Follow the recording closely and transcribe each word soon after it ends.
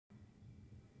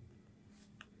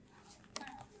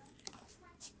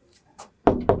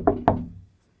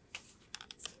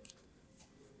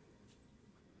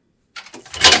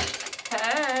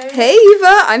Hey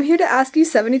Eva, I'm here to ask you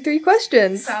 73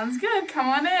 questions. Sounds good. Come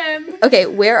on in. Okay,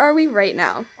 where are we right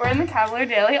now? We're in the Cavalier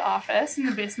Daily office in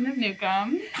the basement of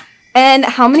Newcomb. And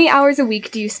how many hours a week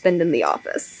do you spend in the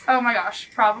office? Oh my gosh,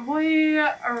 probably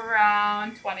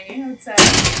around 20, I would say.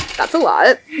 That's a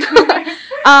lot.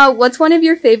 What's one of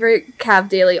your favorite Cav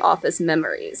Daily office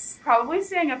memories? Probably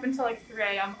staying up until like 3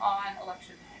 a.m. on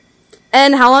election day.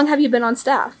 And how long have you been on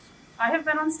staff? I have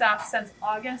been on staff since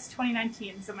August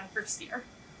 2019, so my first year.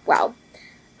 Wow.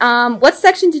 What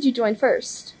section did you join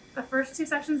first? The first two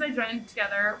sections I joined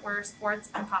together were sports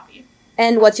and copy.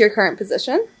 And what's your current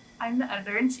position? I'm the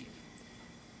editor-in-chief.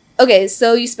 Okay,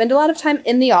 so you spend a lot of time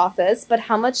in the office, but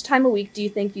how much time a week do you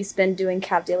think you spend doing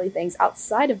Cav Daily things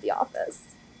outside of the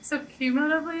office? So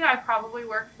cumulatively, I probably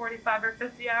work 45 or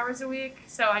 50 hours a week.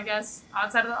 So I guess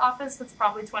outside of the office, that's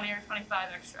probably 20 or 25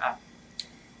 extra.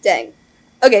 Dang.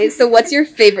 Okay, so what's your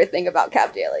favorite thing about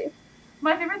Cav Daily?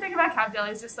 My favorite thing about Cav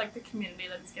Daily is just like the community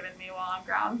that it's given me while on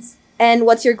grounds. And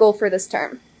what's your goal for this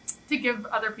term? To give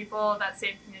other people that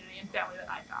same community and family that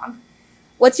I found.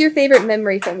 What's your favorite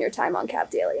memory from your time on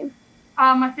Cav Daily?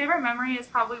 My favorite memory is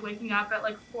probably waking up at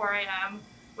like 4 a.m.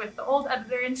 with the old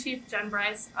editor-in-chief, Jen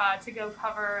Bryce, to go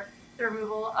cover the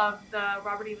removal of the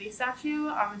Robert E. Lee statue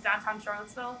in downtown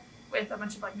Charlottesville with a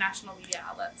bunch of like national media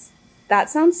outlets.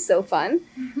 That sounds so fun.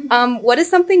 What is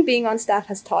something being on staff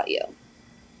has taught you?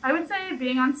 I would say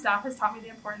being on staff has taught me the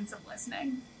importance of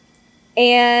listening.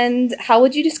 And how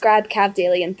would you describe Cav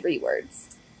Daily in 3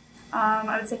 words?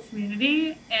 I would say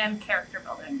community and character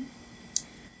building.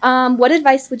 What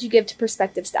advice would you give to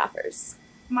prospective staffers?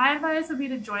 My advice would be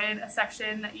to join a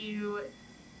section that you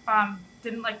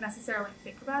didn't like necessarily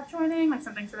think about joining, like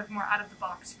something sort of more out of the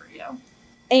box for you.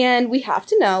 And we have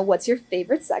to know, what's your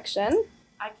favorite section?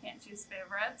 I can't choose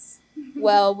favorites.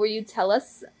 Well, will you tell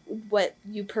us what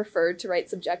you prefer to write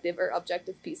subjective or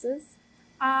objective pieces?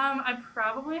 I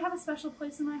probably have a special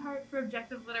place in my heart for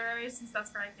objective literary since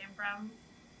that's where I came from.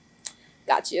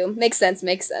 Got you. Makes sense,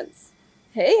 makes sense.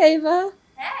 Hey, Ava.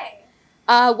 Hey!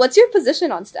 What's your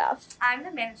position on staff? I'm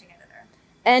the managing editor.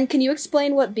 And can you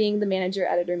explain what being the manager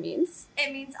editor means?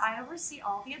 It means I oversee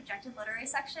all the objective literary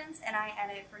sections, and I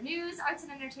edit for news, arts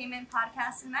and entertainment,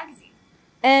 podcasts, and magazine.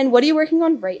 And what are you working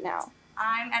on right now?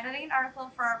 I'm editing an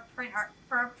article for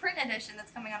a print edition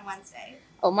that's coming on Wednesday.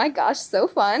 Oh my gosh, so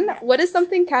fun. Yes. What is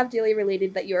something Cav Daily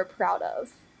related that you are proud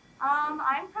of?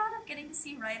 I'm proud of getting to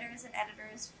see writers and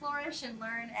editors flourish and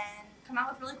learn and come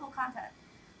out with really cool content.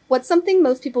 What's something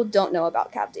most people don't know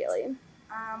about Cav Daily?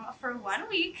 For 1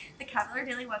 week, the Cavalier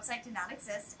Daily website did not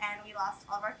exist, and we lost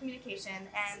all of our communication,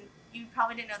 and you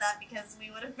probably didn't know that because we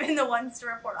would have been the ones to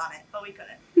report on it, but we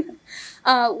couldn't.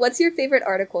 What's your favorite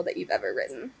article that you've ever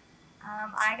written?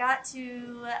 I got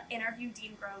to interview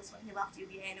Dean Groves when he left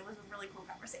UVA, and it was a really cool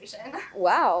conversation.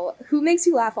 Wow. Who makes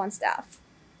you laugh on staff?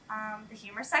 The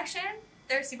humor section,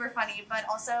 they're super funny, but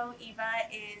also Eva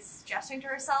is gesturing to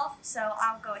herself, so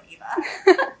I'll go with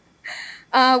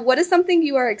Eva. What is something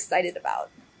you are excited about?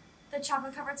 The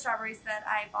chocolate-covered strawberries that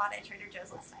I bought at Trader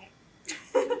Joe's last night.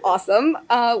 Awesome.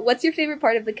 What's your favorite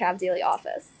part of the Cav Daily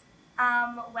office?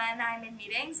 When I'm in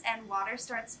meetings and water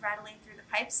starts rattling through the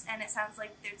pipes and it sounds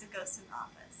like there's a ghost in the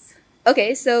office.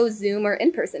 Okay, so Zoom or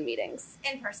in-person meetings?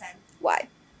 In person. Why?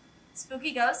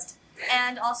 Spooky ghost.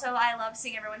 And also I love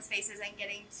seeing everyone's faces and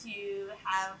getting to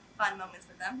have fun moments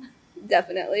with them.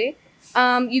 Definitely.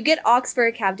 You get aux for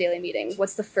a Cav Daily meeting.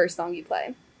 What's the first song you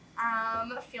play?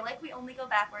 Feel Like We Only Go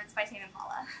Backwards by Tame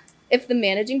Impala. If the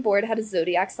managing board had a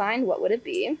zodiac sign, what would it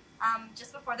be?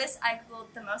 Just before this, I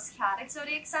googled the most chaotic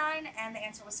zodiac sign, and the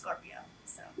answer was Scorpio.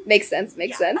 So Makes sense,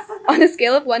 makes sense. On a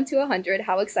scale of 1 to 100,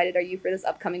 how excited are you for this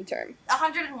upcoming term?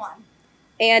 101.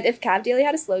 And if Cav Daily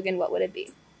had a slogan, what would it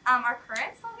be? Our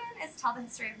current slogan is Tell the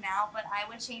History of Now, but I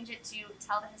would change it to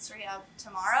Tell the History of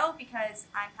Tomorrow because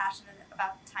I'm passionate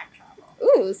about time travel.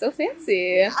 Ooh, so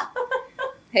fancy.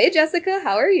 Hey, Jessica,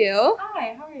 how are you?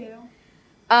 Hi, how are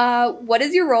you? What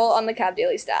is your role on the Cav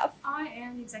Daily staff? I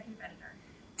am the executive editor.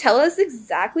 Tell us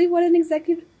exactly what an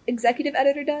executive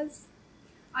editor does.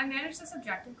 I manage the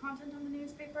subjective content on the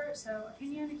newspaper, so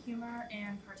opinion, humor,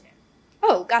 and cartoon.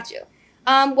 Oh, got you.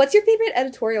 What's your favorite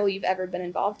editorial you've ever been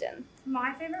involved in?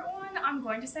 My favorite one, I'm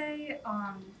going to say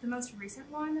the most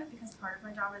recent one, because part of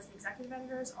my job as the executive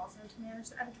editor is also to manage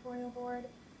the editorial board.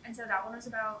 And so that one was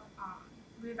about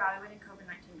reevaluating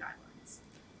COVID-19 guidelines.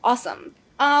 Awesome.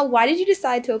 Why did you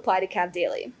decide to apply to Cav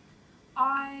Daily?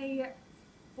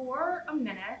 For a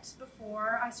minute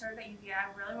before I started at UVA,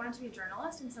 I really wanted to be a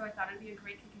journalist, and so I thought it'd be a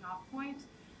great kicking off point.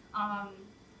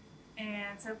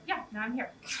 And so, yeah, now I'm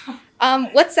here.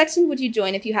 What section would you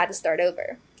join if you had to start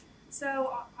over?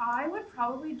 So I would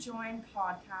probably join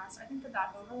podcasts. I think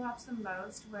that overlaps the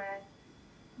most with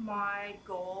my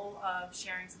goal of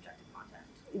sharing subjective content.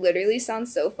 Literally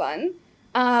sounds so fun.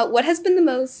 What has been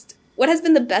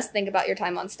the best thing about your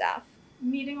time on staff?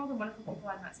 Meeting all the wonderful people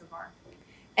I've met so far.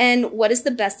 And what is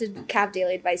the best Cav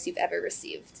Daily advice you've ever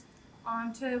received?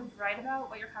 To write about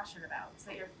what you're passionate about so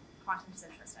that your content is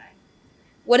interesting.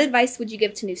 What advice would you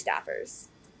give to new staffers?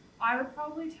 I would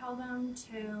probably tell them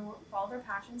to follow their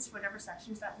passions to whatever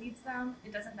sections that leads them.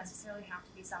 It doesn't necessarily have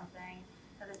to be something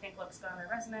that they think looks good on their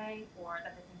resume or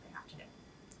that they think they have to do.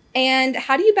 And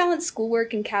how do you balance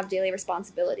schoolwork and Cav Daily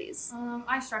responsibilities?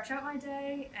 I structure out my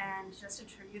day and just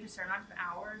attribute a certain amount of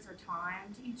hours or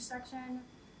time to each section.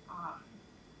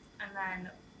 And then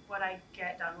what I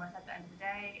get done with at the end of the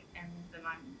day, and then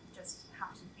I just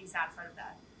have to be satisfied with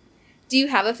that. Do you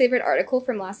have a favorite article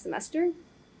from last semester?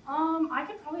 I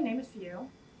could probably name a few.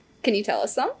 Can you tell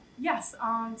us some? Yes.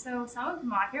 So some of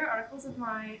my favorite articles of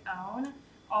my own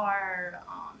are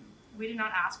We Do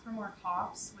Not Ask for More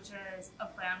Cops, which is a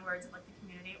play on words of like the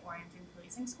community-oriented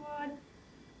policing squad.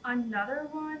 Another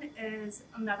one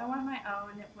of my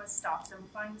own was Stop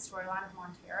Simplifying the Storyline of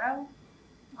Montero,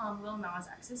 Lil Nas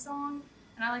X's song.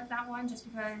 And I like that one just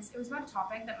because it was about a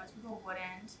topic that most people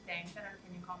wouldn't think that an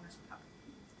opinion columnist would cover.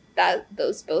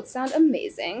 Those both sound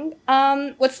amazing.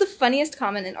 What's the funniest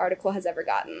comment an article has ever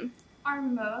gotten?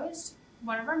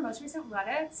 One of our most recent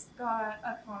Reddits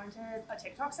commented a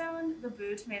TikTok sound, the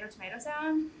boo tomato tomato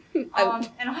sound. And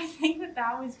I think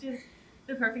that was just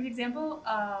the perfect example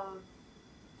of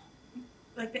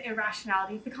like the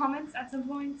irrationality of the comments at some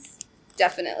points.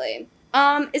 Definitely.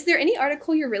 Is there any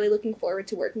article you're really looking forward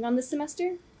to working on this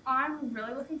semester? I'm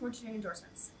really looking forward to doing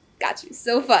endorsements. Got you.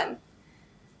 So fun.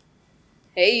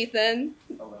 Hey, Ethan.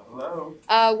 Hello.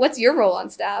 What's your role on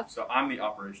staff? So I'm the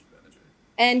operations manager.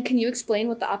 And can you explain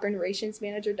what the operations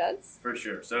manager does? For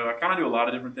sure. So I kind of do a lot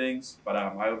of different things, but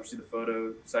I oversee the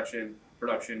photo section,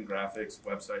 production, graphics,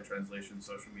 website translation,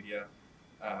 social media,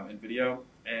 and video,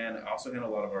 and I also handle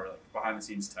a lot of our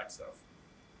behind-the-scenes tech stuff.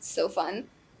 So fun.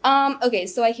 Okay,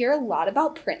 so I hear a lot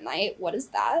about print night. What is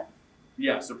that?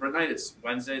 Yeah, so print night, it's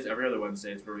Wednesdays, every other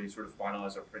Wednesday. It's where we sort of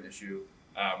finalize our print issue,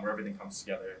 where everything comes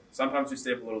together. Sometimes we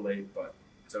stay up a little late, but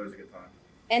it's always a good time.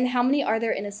 And how many are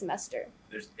there in a semester?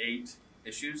 There's 8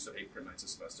 issues, so 8 print nights a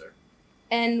semester.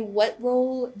 And what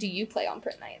role do you play on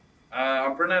print night?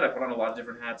 On print night, I put on a lot of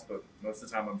different hats, but most of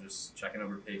the time I'm just checking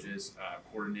over pages,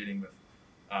 coordinating with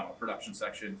a production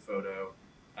section, photo,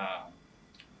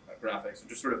 graphics, and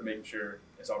just sort of making sure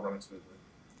it's all running smoothly.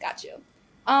 Got you.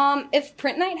 If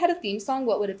print night had a theme song,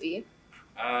 what would it be?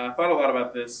 I thought a lot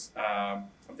about this. I'm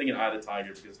thinking Eye of the Tiger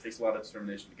because it takes a lot of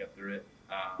determination to get through it,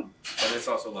 but it's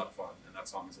also a lot of fun, and that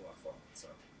song is a lot of fun. So.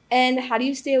 And how do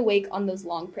you stay awake on those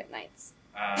long print nights?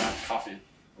 Coffee.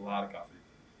 A lot of coffee.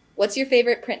 What's your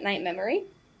favorite print night memory?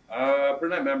 Print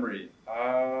night memory.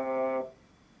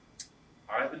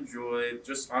 I've enjoyed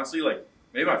just honestly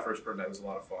maybe my first print night was a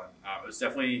lot of fun. It was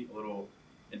definitely a little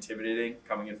intimidating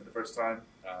coming in for the first time.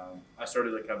 I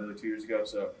started Cavalier 2 years ago,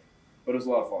 but it was a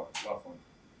lot of fun.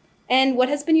 And what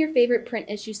has been your favorite print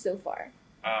issue so far?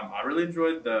 I really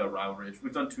enjoyed the rivalry issue.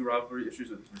 We've done 2 rivalry issues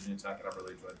with Virginia Tech, and I've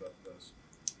really enjoyed both of those.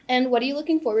 And what are you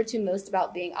looking forward to most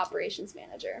about being operations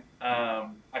manager?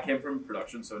 I came from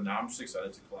production, so now I'm just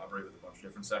excited to collaborate with a bunch of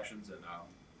different sections and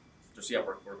just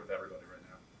work with everybody right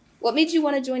now. What made you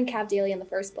want to join Cav Daily in the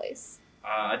first place?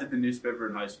 I did the newspaper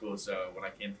in high school, so when I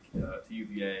came to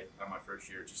UVA my first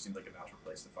year, it just seemed like a natural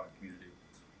place to find community.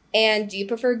 And do you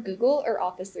prefer Google or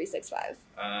Office 365?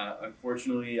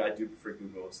 Unfortunately, I do prefer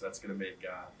Google, so that's going to make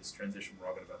this transition we're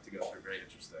all about to go through very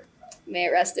interesting. May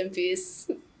it rest in peace.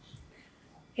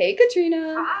 Hey,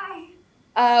 Katrina.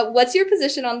 Hi. What's your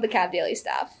position on the Cav Daily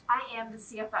staff? I am the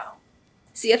CFO.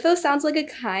 CFO sounds like a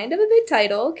kind of a big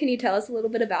title. Can you tell us a little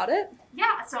bit about it?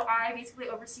 Yeah, so I basically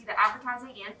oversee the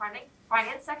advertising and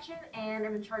finance section, and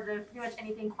I'm in charge of pretty much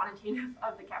anything quantitative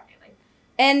of the Cav Daily.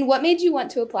 And what made you want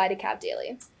to apply to Cav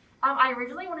Daily? I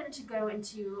originally wanted to go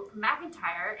into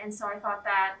McIntyre, and so I thought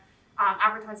that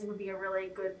advertising would be a really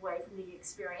good way for me to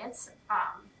experience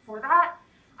for that.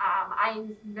 I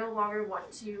no longer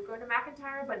want to go to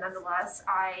McIntyre, but nonetheless,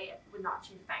 I would not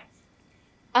change a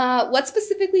thing. What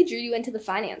specifically drew you into the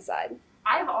finance side?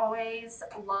 I've always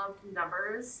loved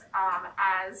numbers,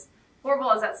 as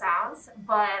horrible as that sounds,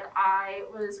 but I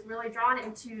was really drawn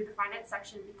into the finance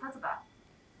section because of that.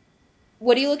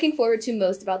 What are you looking forward to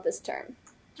most about this term?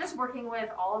 Just working with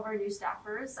all of our new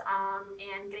staffers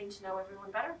and getting to know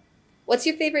everyone better. What's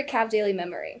your favorite Cav Daily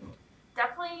memory?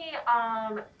 Definitely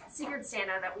Secret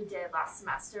Santa that we did last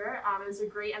semester. It was a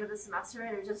great end of the semester,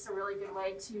 and it was just a really good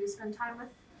way to spend time with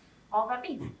all that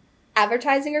me.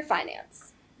 Advertising or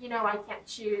finance? You know, I can't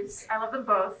choose. I love them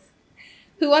both.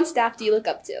 Who on staff do you look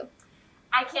up to?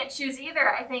 I can't choose either.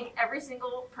 I think every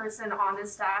single person on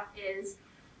this staff is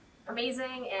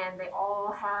amazing and they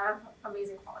all have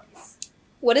amazing qualities.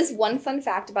 What is one fun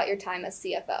fact about your time as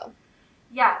CFO?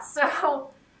 Yeah,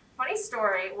 so funny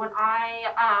story. When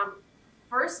I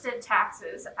first did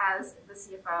taxes as the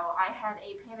CFO, I had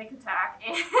a panic attack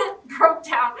and broke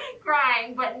down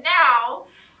crying, but now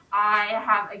I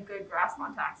have a good grasp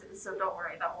on taxes, so don't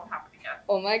worry, that won't happen again.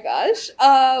 Oh my gosh.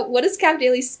 What is Cav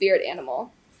Daily's spirit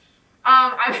animal?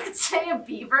 I would say a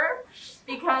beaver,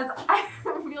 because I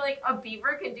feel like a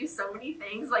beaver can do so many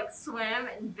things, like swim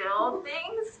and build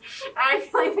things. And I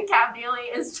feel like the Cav Daily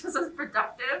is just as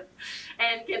productive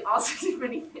and can also do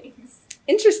many things.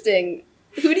 Interesting.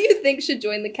 Who do you think should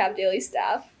join the Cav Daily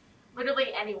staff?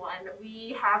 Literally anyone.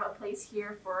 We have a place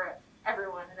here for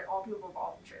everyone and all people of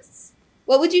all interests.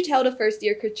 What would you tell to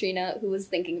first-year Katrina who was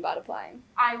thinking about applying?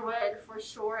 I would for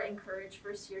sure encourage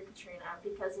first-year Katrina,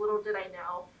 because little did I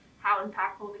know how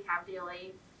impactful the Cav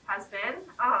Daily has been,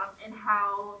 and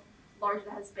how large it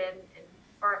has been,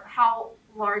 or how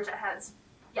large it has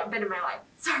been in my life.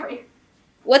 Sorry.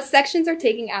 What sections are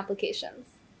taking applications?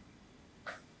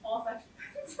 All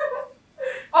sections.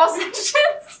 All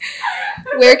sections.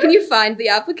 Where can you find the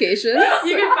applications?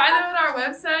 You can find them on our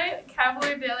website,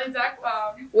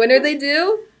 cavalierdaily.com. When are they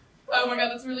due? Oh my god,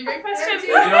 that's a really great question.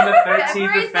 Due on the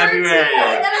 13th of February.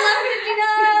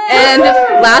 And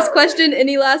last question,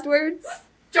 any last words?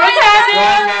 Join Cav! Go,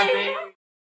 Cav, baby.